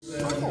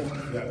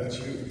Yeah, that's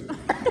you.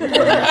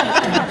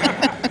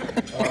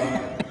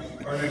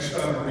 Our next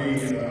honoree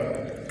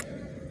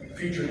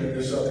featured in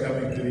this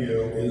upcoming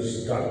video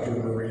is Dr.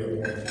 Maria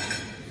Boynton.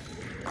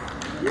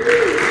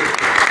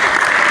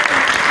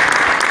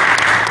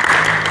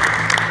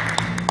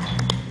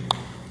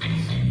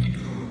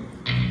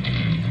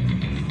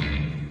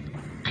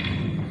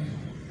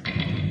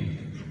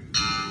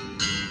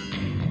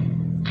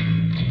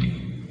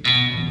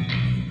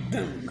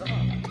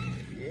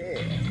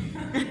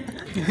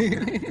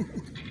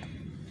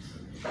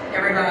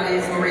 Everybody,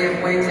 it's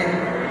Maria Boynton.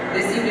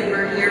 This evening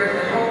we're here at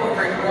the home of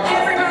her.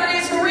 Everybody,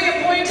 it's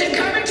Maria Boynton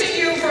coming to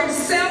you from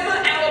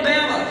Selma,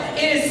 Alabama.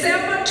 It is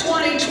Selma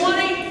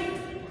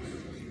 2020.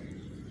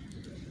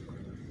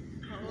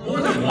 More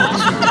than once,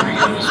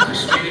 Maria was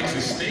persuaded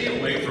to stay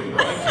away from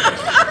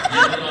broadcasting,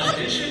 yet an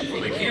audition for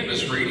the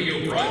campus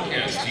radio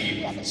broadcast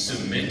team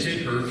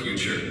cemented her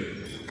future.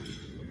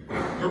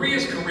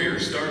 Maria's career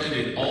started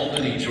in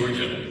Albany,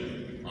 Georgia,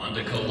 on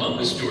to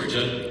Columbus,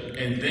 Georgia,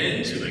 and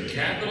then to the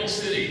capital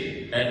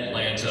city,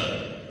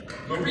 Atlanta.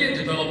 Maria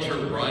developed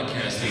her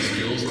broadcasting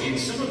skills in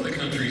some of the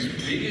country's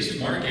biggest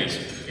markets,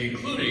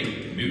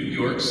 including New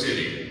York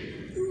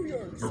City.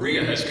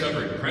 Maria has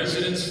covered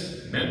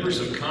presidents, members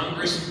of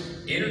Congress,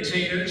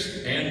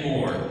 entertainers, and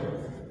more.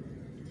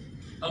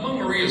 Among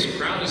Maria's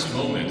proudest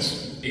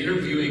moments,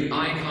 interviewing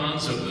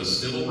icons of the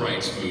civil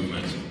rights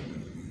movement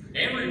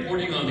and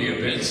reporting on the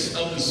events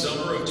of the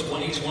summer of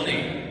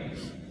 2020.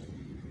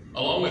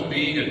 Along with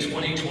being a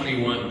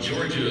 2021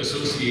 Georgia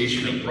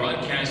Association of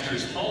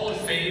Broadcasters Hall of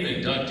Fame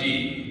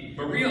inductee,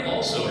 Maria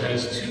also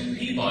has 2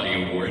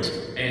 Peabody Awards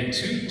and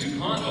 2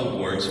 DuPont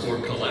Awards for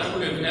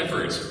collaborative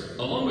efforts,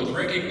 along with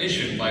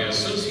recognition by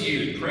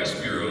Associated Press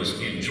bureaus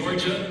in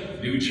Georgia,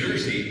 New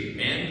Jersey,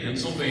 and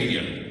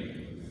Pennsylvania.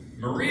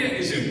 Maria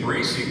is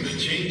embracing the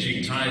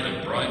changing tide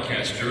of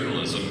broadcast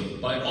journalism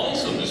by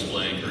also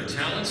displaying her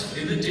talents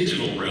in the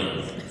digital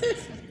realm.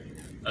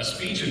 A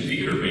speech and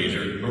theater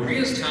major,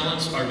 Maria's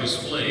talents are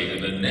displayed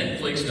in the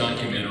Netflix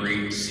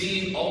documentary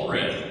Seeing All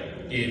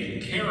Red,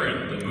 in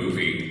Karen the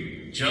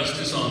movie,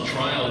 Justice on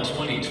Trial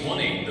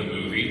 2020 the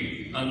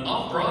movie, an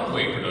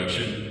off-Broadway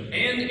production,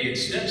 and in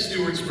Step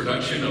Stewart's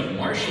production of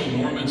Marshall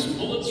Norman's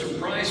Pulitzer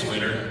Prize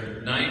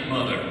winner, Night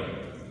Mother.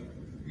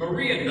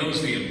 Maria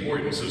knows the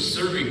importance of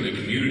serving the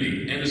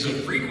community and is a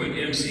frequent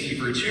MC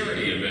for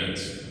charity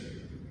events.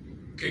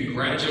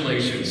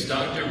 Congratulations,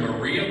 Dr.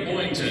 Maria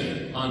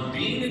Boynton, on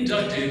being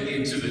inducted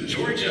into the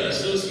Georgia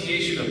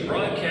Association of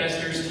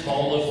Broadcasters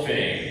Hall of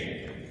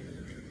Fame.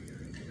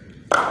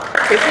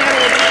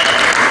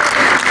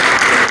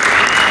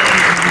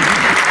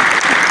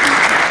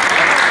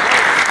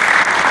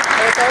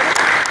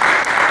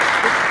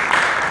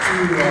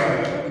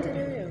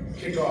 To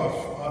kick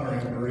off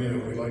honoring Maria,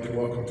 we'd like to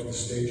welcome to the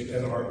stage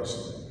Ed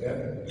Harbison.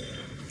 Ed?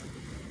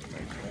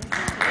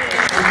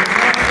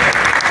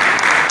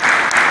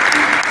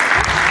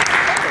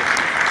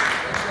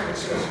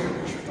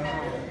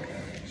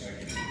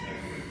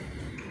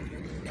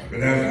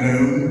 Good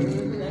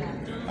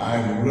afternoon.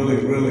 I'm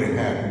really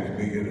happy to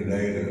be here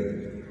today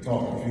to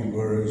talk a few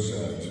words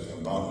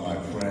about my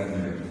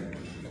friend,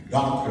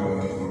 Dr.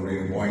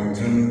 Maria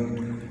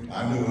Boynton.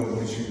 I knew her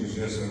when she was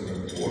just a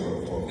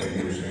reporter for a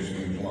radio station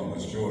in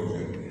Columbus,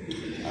 Georgia.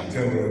 I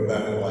tell her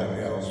about it like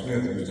Al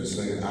Smith used to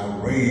say, I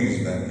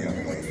raised that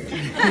young lady,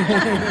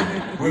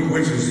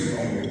 which is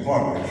only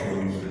partly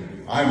true.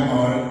 I'm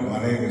honored. My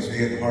name is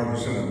Ed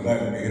Harbison. I'm glad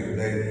to be here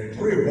today.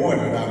 Maria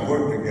Boynton and I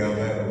worked together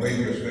at a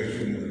radio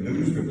station in the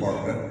news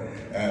department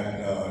at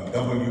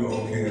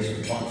WOKS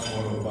and Fox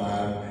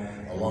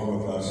 105, along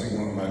with I see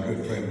one of my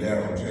good friend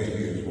Darryl J.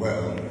 as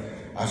well.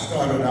 I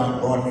started out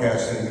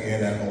broadcasting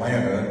in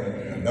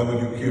Atlanta,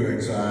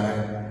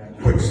 WQXI,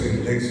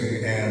 Quixie,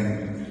 Dixie,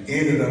 and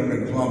ended up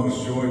in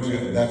Columbus, Georgia,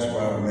 and that's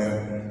where I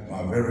met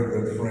my very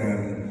good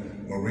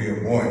friend,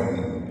 Maria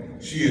Boynton.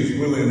 She is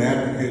really an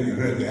advocate. You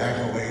heard the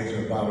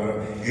accolades about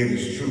her. It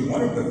is true.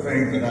 One of the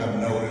things that I've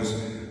noticed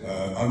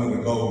under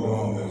the Gold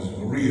Dome is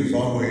Maria is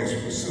always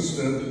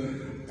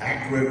persistent,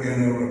 accurate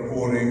in her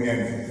reporting,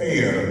 and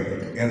fair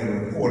in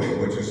her reporting,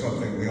 which is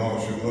something we all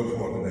should look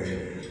for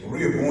today.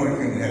 Maria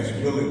Boynton has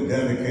really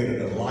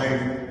dedicated her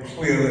life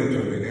clearly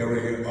to the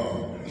area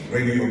of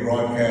radio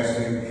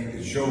broadcasting.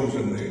 It shows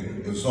in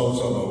the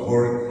results of her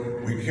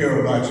work. We care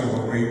about you,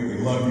 Maria. We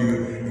love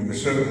you. And we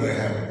certainly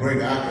have great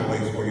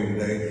accolades for you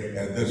today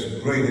at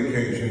this great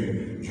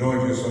occasion,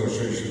 Georgia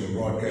Association of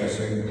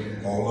Broadcasting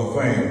Hall of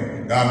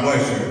Fame. God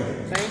bless you.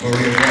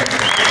 Maria Boynton.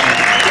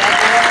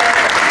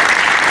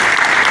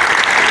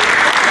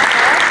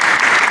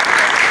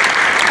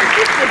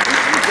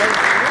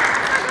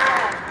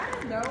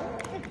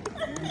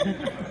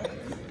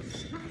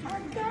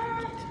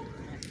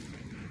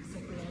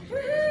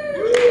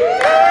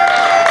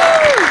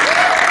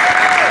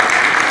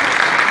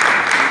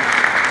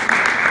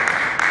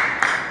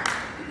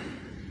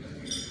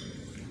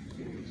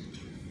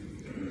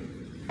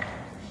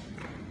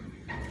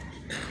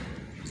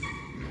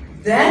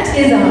 That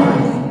is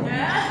on.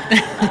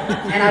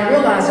 And I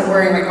realized I'm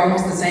wearing like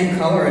almost the same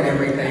color and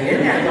everything.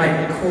 Isn't that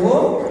like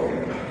cool?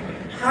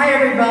 Hi,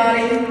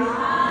 everybody.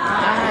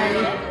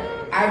 Hi.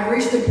 I've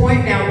reached the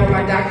point now where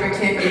my doctor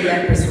can't get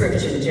that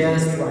prescription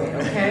just right,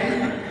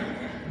 okay?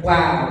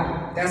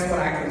 Wow. That's what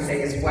I can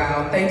say is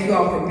wow. Thank you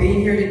all for being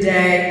here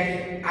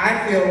today.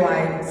 I feel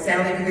like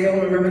Sally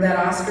Field, remember that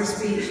Oscar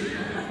speech?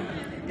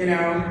 You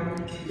know,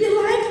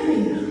 you like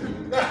me.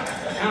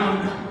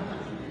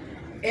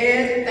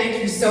 Ed,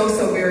 thank you so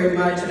very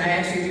much. And I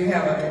actually do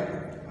have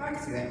I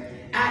can see that.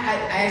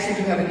 I actually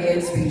do have an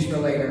Ed speech for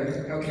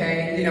later,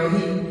 okay? You know,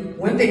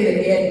 one thing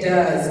that Ed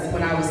does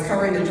when I was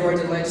covering the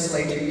Georgia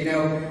legislature, you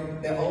know,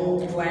 the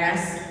old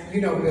glass,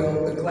 you know,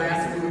 Bill, the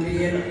glass that we would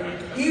be in,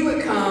 he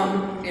would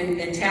come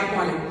and tap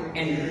on it,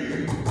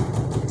 and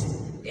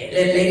that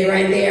lady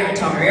right there, I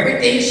taught her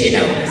everything she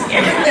knows.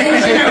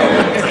 Everything she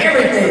knows.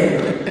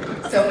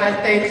 Everything. So I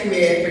thank you,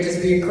 Ed, for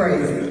just being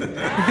crazy.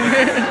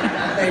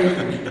 Thank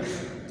you.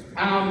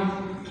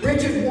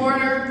 Richard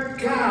Warner,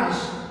 gosh,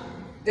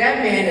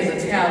 that man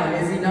is a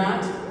talent, is he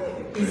not?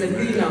 He's a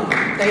phenom.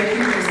 Thank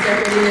you for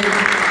stepping in.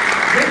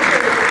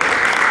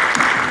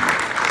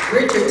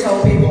 Richard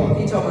told people,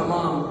 he told my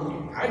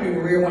mom, I knew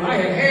Maria when I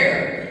had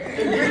hair.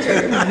 And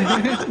Richard,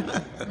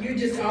 you're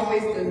just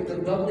always the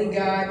lovely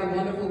guy, the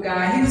wonderful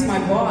guy. He was my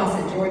boss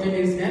at Georgia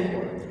News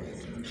Network.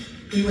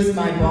 He was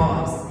my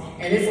boss.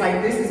 And it's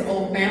like, this is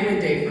old family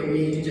day for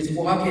me to just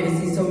walk in and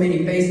see so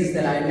many faces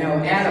that I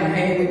know. Adam,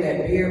 hey, with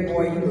that beard,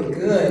 boy, you look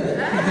good.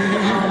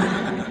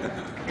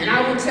 And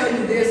I will tell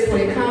you this,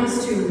 when it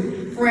comes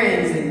to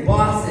friends and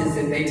bosses,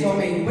 and they told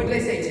me, what did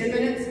they say, 10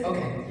 minutes?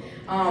 Okay.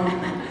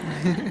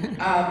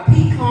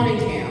 Pete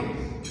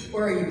Conningham.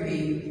 Where are you,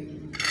 Pete?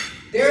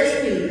 There's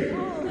Pete.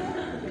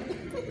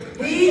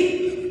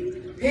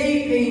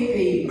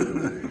 Pete.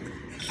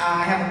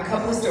 I have a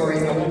couple of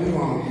stories, I won't be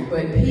long,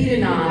 but Pete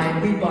and I,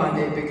 we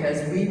bonded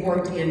because we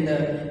worked in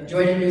the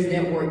Georgia News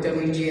Network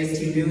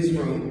WGST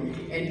newsroom.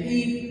 And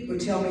Pete would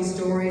tell me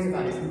stories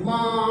about his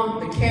mom,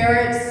 the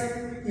Carrots.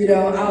 You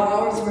know, I'll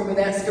always remember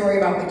that story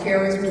about the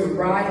Carrots. We would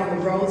ride on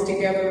the roads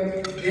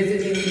together,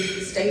 visiting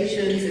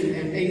stations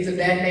and things of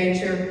that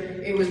nature.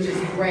 It was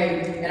just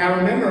great. And I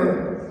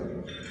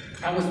remember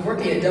I was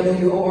working at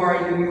WOR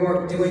in New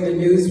York doing the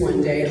news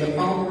one day, and the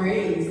phone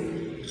rings,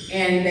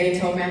 and they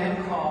told me I had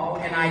a call,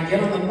 and I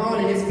get on the phone,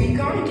 and it's Pete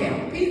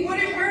Conningham. Pete,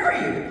 where are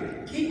you?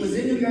 Pete was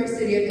in New York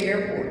City at the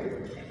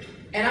airport.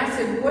 And I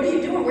said, what are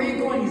you doing? Where are you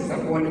going? He said,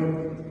 I'm going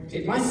to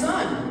get my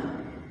son.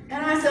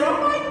 And I said,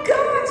 oh my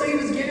God. So he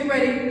was getting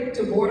ready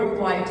to board a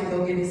flight to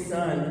go get his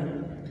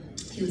son.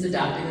 He was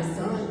adopting a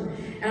son.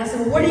 And I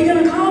said, well, what are you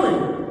going to call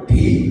him?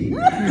 Pete.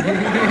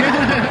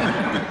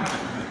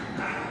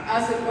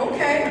 I said,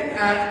 okay,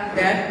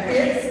 that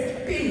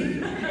fits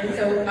Pete. And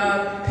so,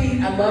 Pete,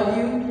 I love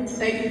you.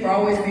 Thank you for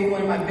always being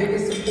one of my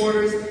biggest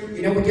supporters.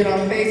 You know, we get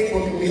on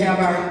Facebook and we have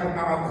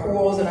our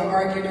quarrels and our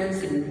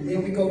arguments, and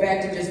then we go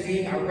back to just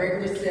being our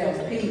regular selves.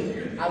 Pete,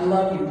 I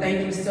love you.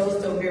 Thank you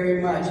so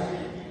very much.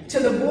 To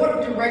the board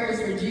of directors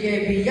for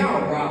GAB,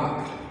 y'all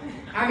rock.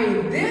 I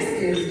mean, this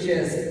is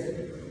just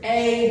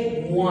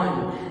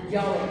A1.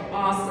 Y'all are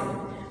awesome.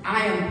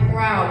 I am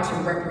proud to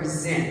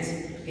represent.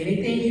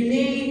 Anything you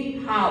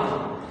need,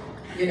 holler.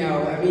 You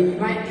know, I mean, you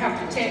might have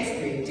to text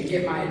me to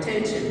get my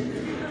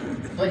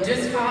attention, but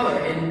just holler.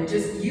 And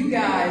just you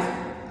guys,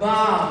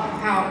 Bob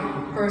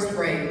Houghton, first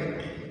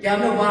rate. Y'all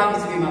know Bob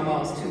used to be my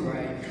boss too,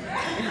 right?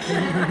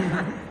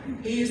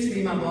 He used to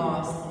be my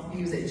boss.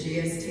 He was at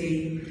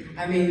GST.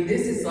 I mean,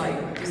 this is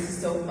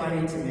so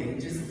funny to me,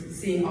 just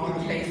seeing all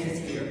the faces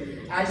here.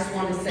 I just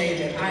want to say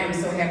that I am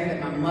so happy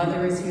that my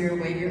mother is here.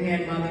 Wave your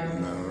hand, Mother.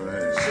 All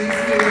right. She's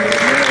here.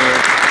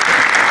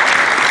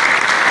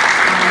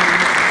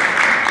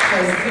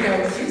 Because, you know,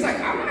 she was like,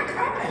 I'm not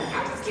coming.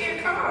 I just can't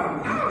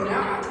come. No,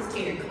 I just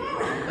can't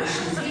come. But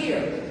she's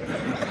here.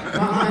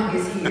 My aunt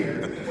is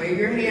here. Wave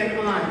your hand,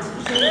 Aunt.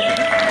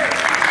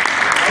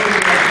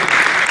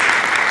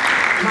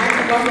 My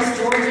Columbus,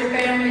 Georgia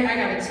family, I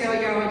gotta tell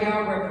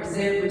y'all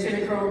represent.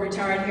 Lieutenant Colonel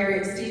retired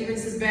Harriet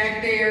Stevens is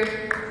back there.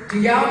 Do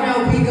y'all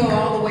know we go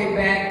all the way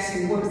back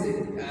to, what was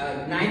it,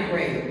 9th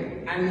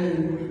grade? I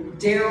mean,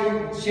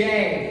 Daryl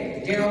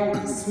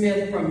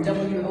Smith from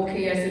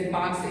WOKS in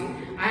Foxy.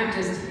 I'm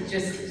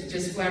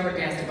just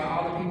flabbergasted by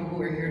all the people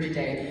who are here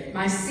today.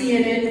 My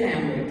CNN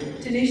family,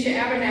 Tanisha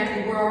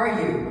Abernathy, where are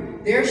you?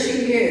 There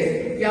she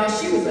is. Y'all,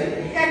 she was a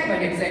heck of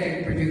an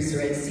executive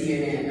producer at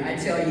CNN. I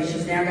tell you,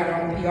 she's now got her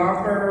own PR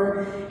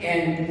firm,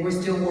 and we're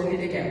still working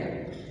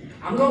together.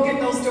 I'm gonna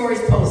get those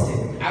stories posted,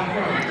 I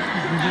promise.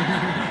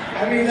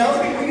 I mean, those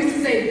people used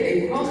to say,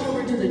 they crossed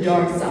over to the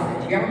dark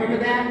side. Y'all remember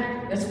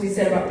that? That's what we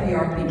said about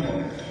PR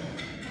people.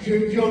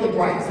 You're on the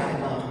bright side,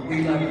 love.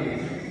 We love you.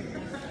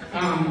 I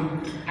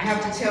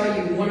have to tell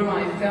you, one of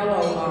my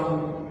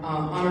fellow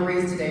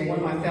honorees today, one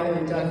of my fellow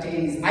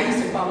inductees, I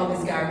used to follow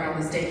this guy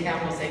around the state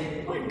capitol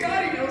saying, my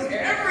God, he knows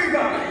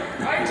everybody.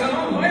 Hi,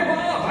 Tom. Hi,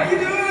 Bob. How you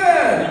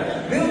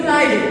doing? Bill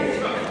Knighton.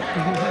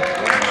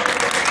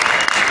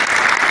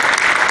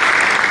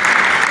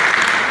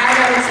 I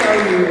gotta tell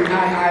you,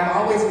 I've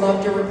always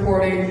loved your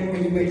reporting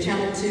when you went with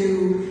Channel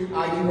 2,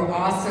 you were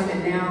awesome,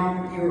 and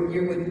now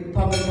you're with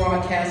public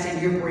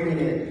broadcasting, you're bringing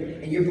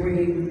it, and you're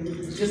bringing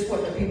just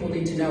what the people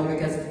need to know,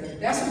 because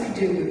that's what we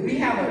do. If we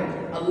have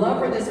a love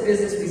for this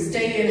business, we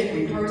stay in it,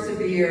 we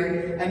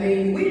persevere. I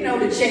mean, we know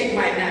the check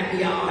might not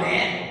be all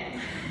that,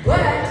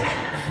 but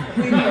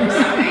we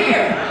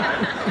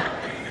persevere.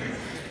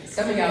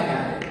 Some of y'all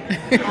got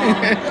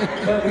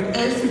it. But we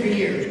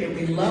persevere, and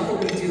we love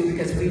what we do,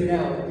 because we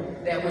know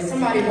that when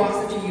somebody walks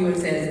up to you and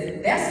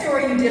says, that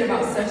story you did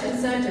about such and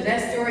such, or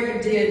that story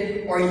you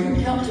did, or you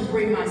helped to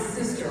bring my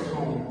sister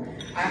home.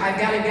 I've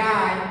got a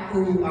guy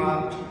who,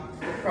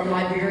 from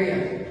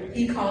Liberia,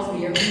 he calls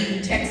me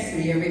he texts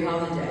me every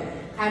holiday.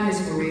 Hi, Miss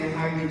Maria,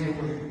 how are you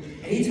doing?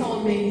 And he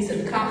told me, he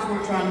said, the cops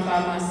weren't trying to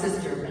find my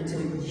sister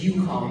until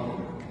you called me.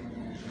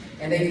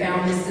 And they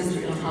found his sister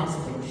in a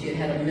hospital. She had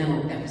had a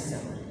mental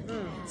episode.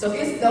 So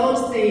it's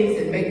those things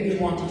that make me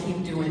want to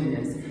keep doing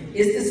this.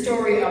 It's the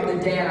story of the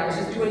dad. I was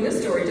just doing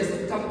this story just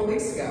a couple of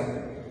weeks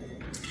ago.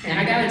 And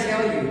I gotta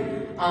tell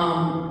you,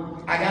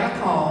 I got a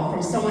call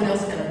from someone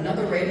else at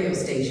another radio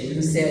station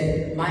who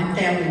said, my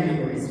family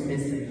member is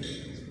missing.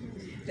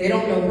 They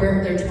don't know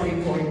where their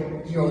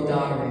 24-year-old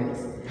daughter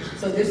is.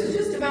 So this was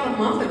just about a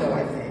month ago,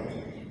 I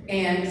think.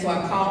 And so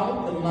I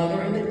called the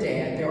mother and the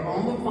dad. They're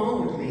on the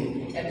phone with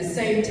me. At the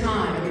same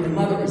time, I mean, the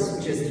mother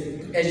was just,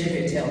 as you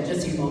can tell,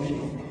 just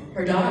emotional.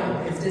 Her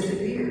daughter has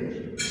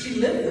disappeared. She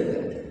lived with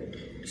them.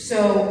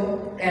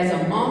 So as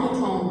I'm on the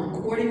phone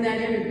recording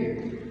that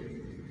interview,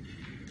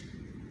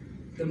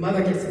 the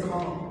mother gets a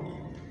call,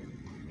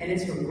 and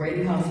it's from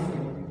Grady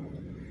Hospital.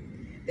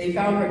 They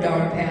found her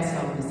daughter passed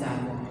out on the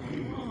sidewalk.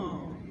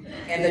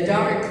 And the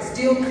daughter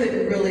still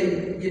couldn't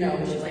really,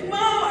 she's like,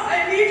 Mom,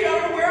 I need you, I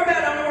don't know where I'm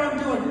at, I don't know what I'm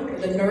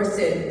doing. The nurse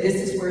said, this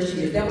is where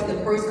she is. That was the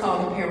first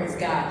call the parents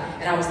got,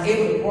 and I was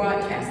able to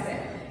broadcast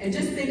that. And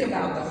just think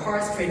about the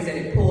heartstrings that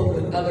it pulled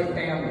with other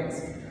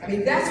families. I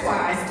mean, that's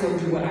why I still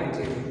do what I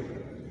do.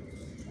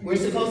 We're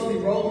supposed to be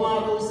role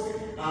models.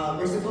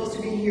 We're supposed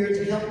to be here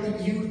to help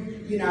the youth.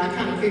 I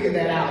kind of figured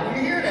that out.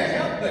 You're here to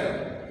help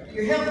them.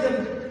 You're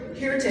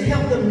here to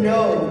help them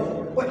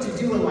know what to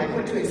do in life,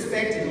 what to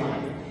expect in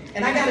life.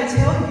 And I gotta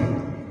tell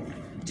you,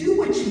 do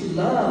what you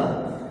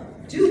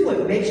love. Do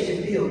what makes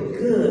you feel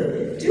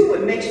good. Do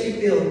what makes you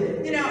feel,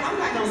 I'm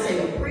not gonna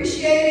say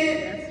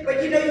appreciated,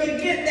 but you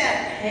get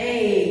that,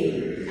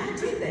 hey, I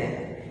did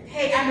that.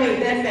 Hey, I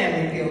made that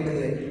family feel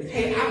good.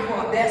 Hey, I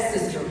brought that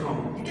sister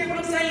home. You get what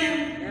I'm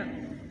saying? Yeah.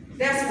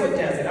 That's what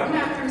does it. I'm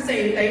not through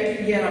saying thank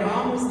you yet. I'm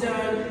almost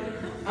done.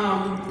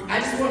 I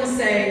just want to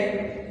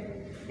say,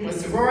 my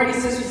sorority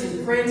sisters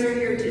and friends are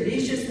here.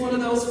 Tanisha's one of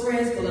those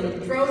friends. Belinda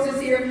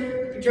Petrosa's here.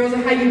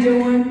 Petrosa, how you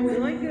doing?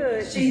 Really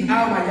good.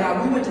 Oh my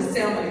God, we went to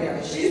Selma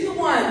together. She's the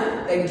one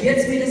that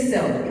gets me to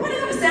Selma. You want to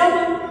go to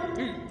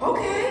Selma?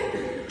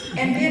 Okay.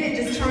 And then it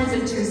just turns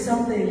into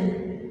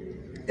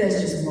something that's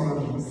just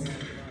marvelous.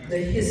 The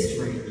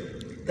history,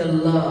 the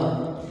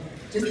love,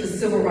 just the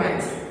civil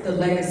rights, the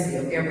legacy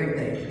of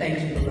everything.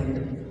 Thank you,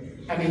 Belinda.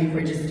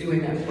 For just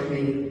doing that for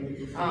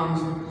me.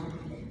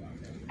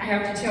 I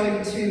have to tell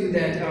you too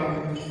that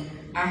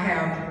I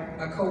have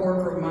a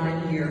coworker of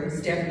mine here,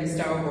 Stephanie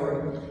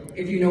Starboard.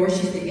 If you know her,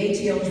 she's the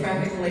ATL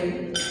traffic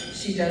lady.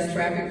 She does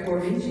traffic for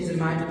me. She's in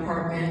my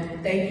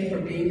department. Thank you for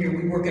being here.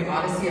 We work at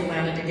Odyssey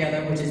Atlanta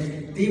together, which is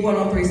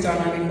V103 Star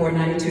 94,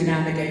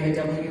 92.9 The Game at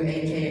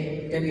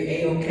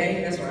WAOK.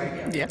 That's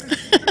right, yeah.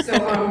 So,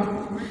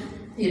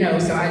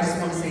 so I just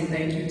want to say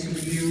thank you to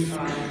you.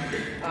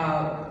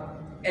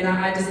 And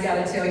I just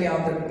got to tell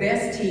y'all, the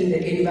best team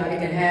that anybody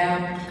can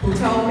have, who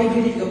told me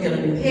you need to go get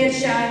a new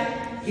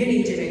headshot, you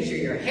need to make sure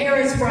your hair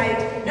is right.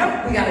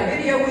 Nope, we got a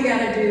video we got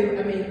to do.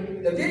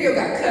 The video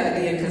got cut at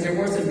the end because there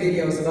were some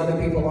videos of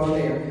other people on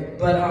there.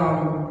 But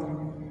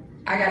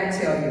I got to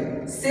tell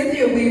you,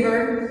 Cynthia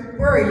Weaver,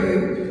 where are you?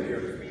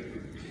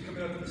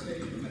 Coming up on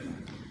stage in a minute.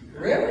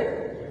 Really?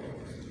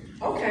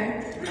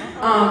 Okay.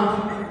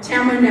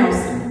 Tamara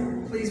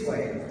Nelson, please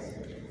wait.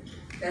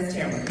 That's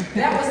Tamara.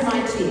 That was my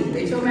team.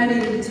 They told me I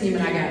needed a team,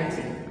 and I got a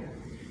team.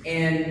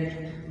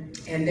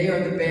 And they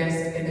are the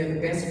best, and they're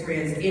the best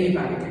friends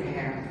anybody can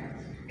have.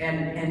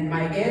 And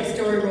my Ed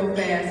story real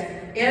fast,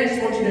 Ed, I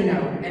just want you to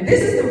know, and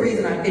this is the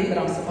reason I think that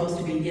I'm supposed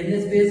to be in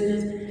this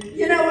business.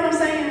 You know what I'm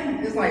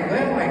saying? It's like,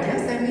 well, I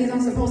guess that means I'm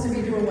supposed to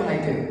be doing what I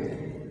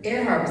do.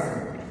 Ed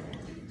Harbison.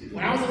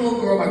 When I was a little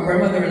girl, my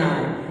grandmother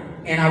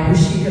and I wish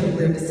she could have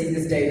lived to see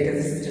this day,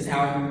 because this is just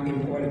how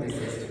important this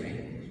is to me.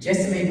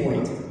 Jessamine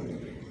Boynton.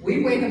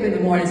 We wake up in the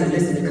mornings and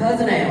listen to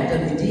Cousin Al,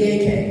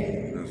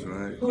 WDAK. That's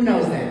right. Who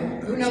knows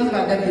that? Who knows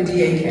about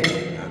WDAK?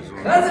 That's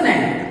right. Cousin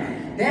Al.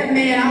 That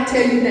man, I'll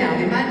tell you now,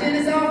 in my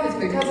dentist's office,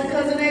 because of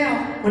Cousin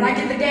Al, when I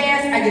get the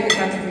gas, I get the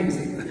country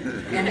music.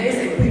 And they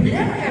say, we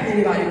never have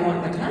anybody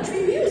want the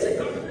country music.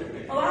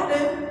 Well, I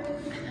do.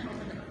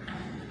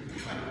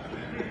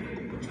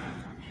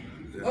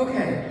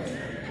 Okay.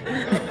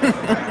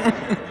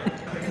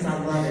 Because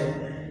I love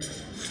it.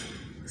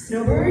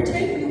 Snowbird,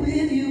 take me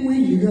with you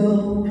when you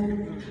go.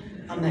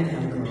 I'm that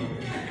kind of girl.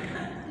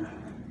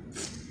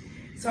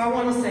 So I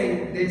want to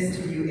say this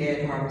to you,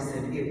 Ed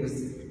Harbison. It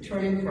was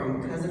turning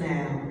from Cousin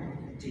Al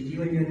to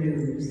you and your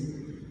news.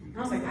 And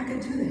I was like, I could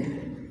do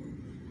that.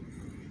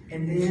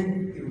 And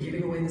then you were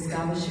giving away the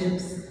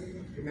scholarships,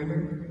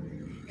 remember?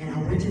 And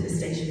I went to the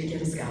station to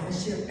get a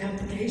scholarship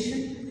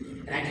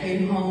application. And I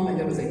came home and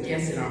there was a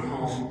guest in our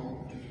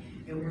home.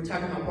 And we were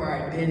talking about where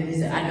I'd been, and he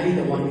said, I know you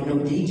don't want to be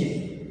no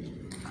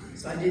DJ.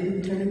 So I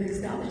didn't turn in the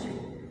scholarship.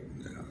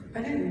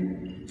 I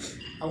didn't.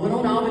 I went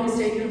on Albany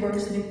State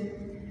University.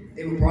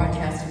 They were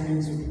broadcasting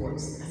news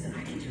reports. I said,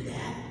 I can do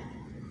that.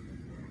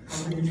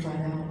 I went and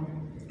tried out,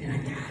 and I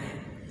got it.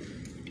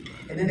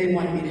 And then they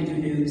wanted me to do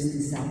news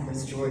in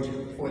Southwest Georgia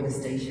for the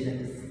station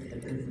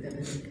at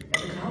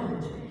the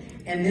college.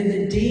 And then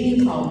the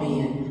dean called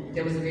me in.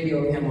 There was a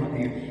video of him on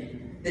there.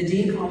 The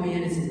dean called me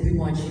in and said, we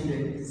want you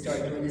to start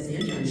doing this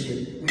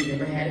internship. We've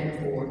never had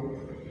it before.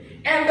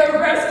 And the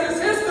rest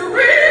is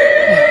history!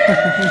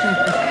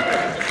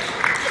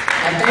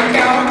 I thank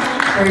y'all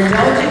for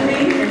indulging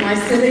me in my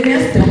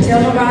silliness. Don't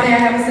tell nobody I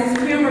have a sense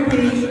of humor,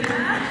 please.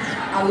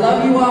 I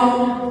love you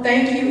all.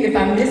 Thank you. If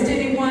I missed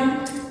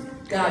anyone,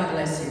 God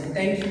bless you.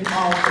 Thank you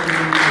all for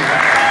being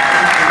here.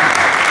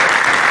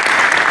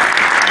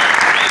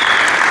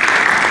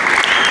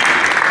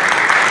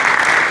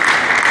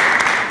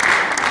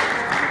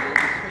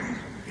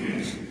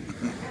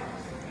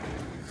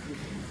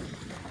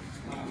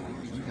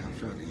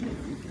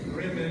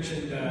 Maria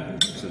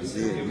mentioned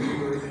Cynthia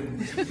Weaver,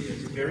 and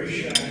Cynthia's very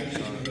shy. She's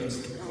one of those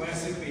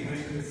classic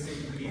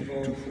behind-the-scenes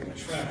people, a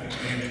traffic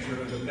manager,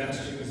 the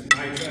best. She was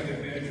my traffic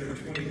manager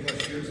 20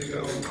 plus years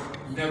ago.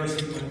 Never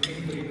seen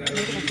anybody better.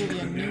 This will be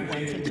a new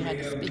one since you had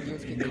the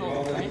speakers get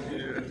cold, right?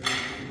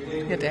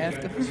 You have to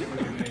ask them. So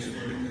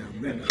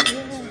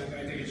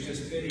I think it's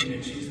just fitting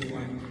that she's the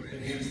one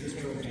that hands this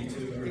trophy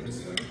to her,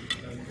 this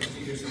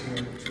prestigious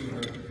award to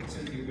her,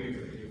 Cynthia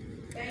Weaver.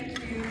 Thank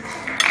you.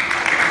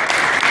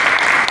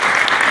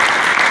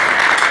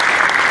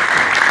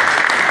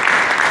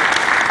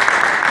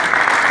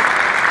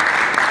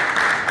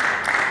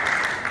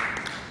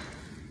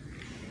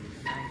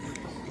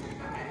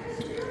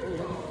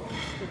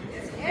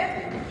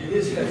 It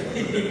is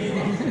heavy.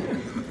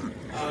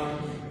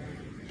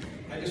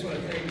 I just want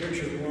to thank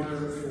Richard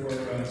Warner for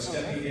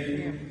stepping in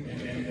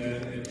and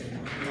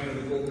one of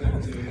the bullpen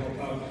to help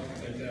out.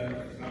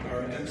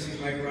 Our MC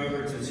Mike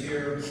Roberts is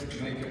here.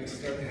 Mike can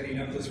start heading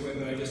up this way,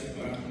 but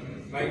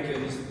Mike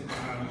is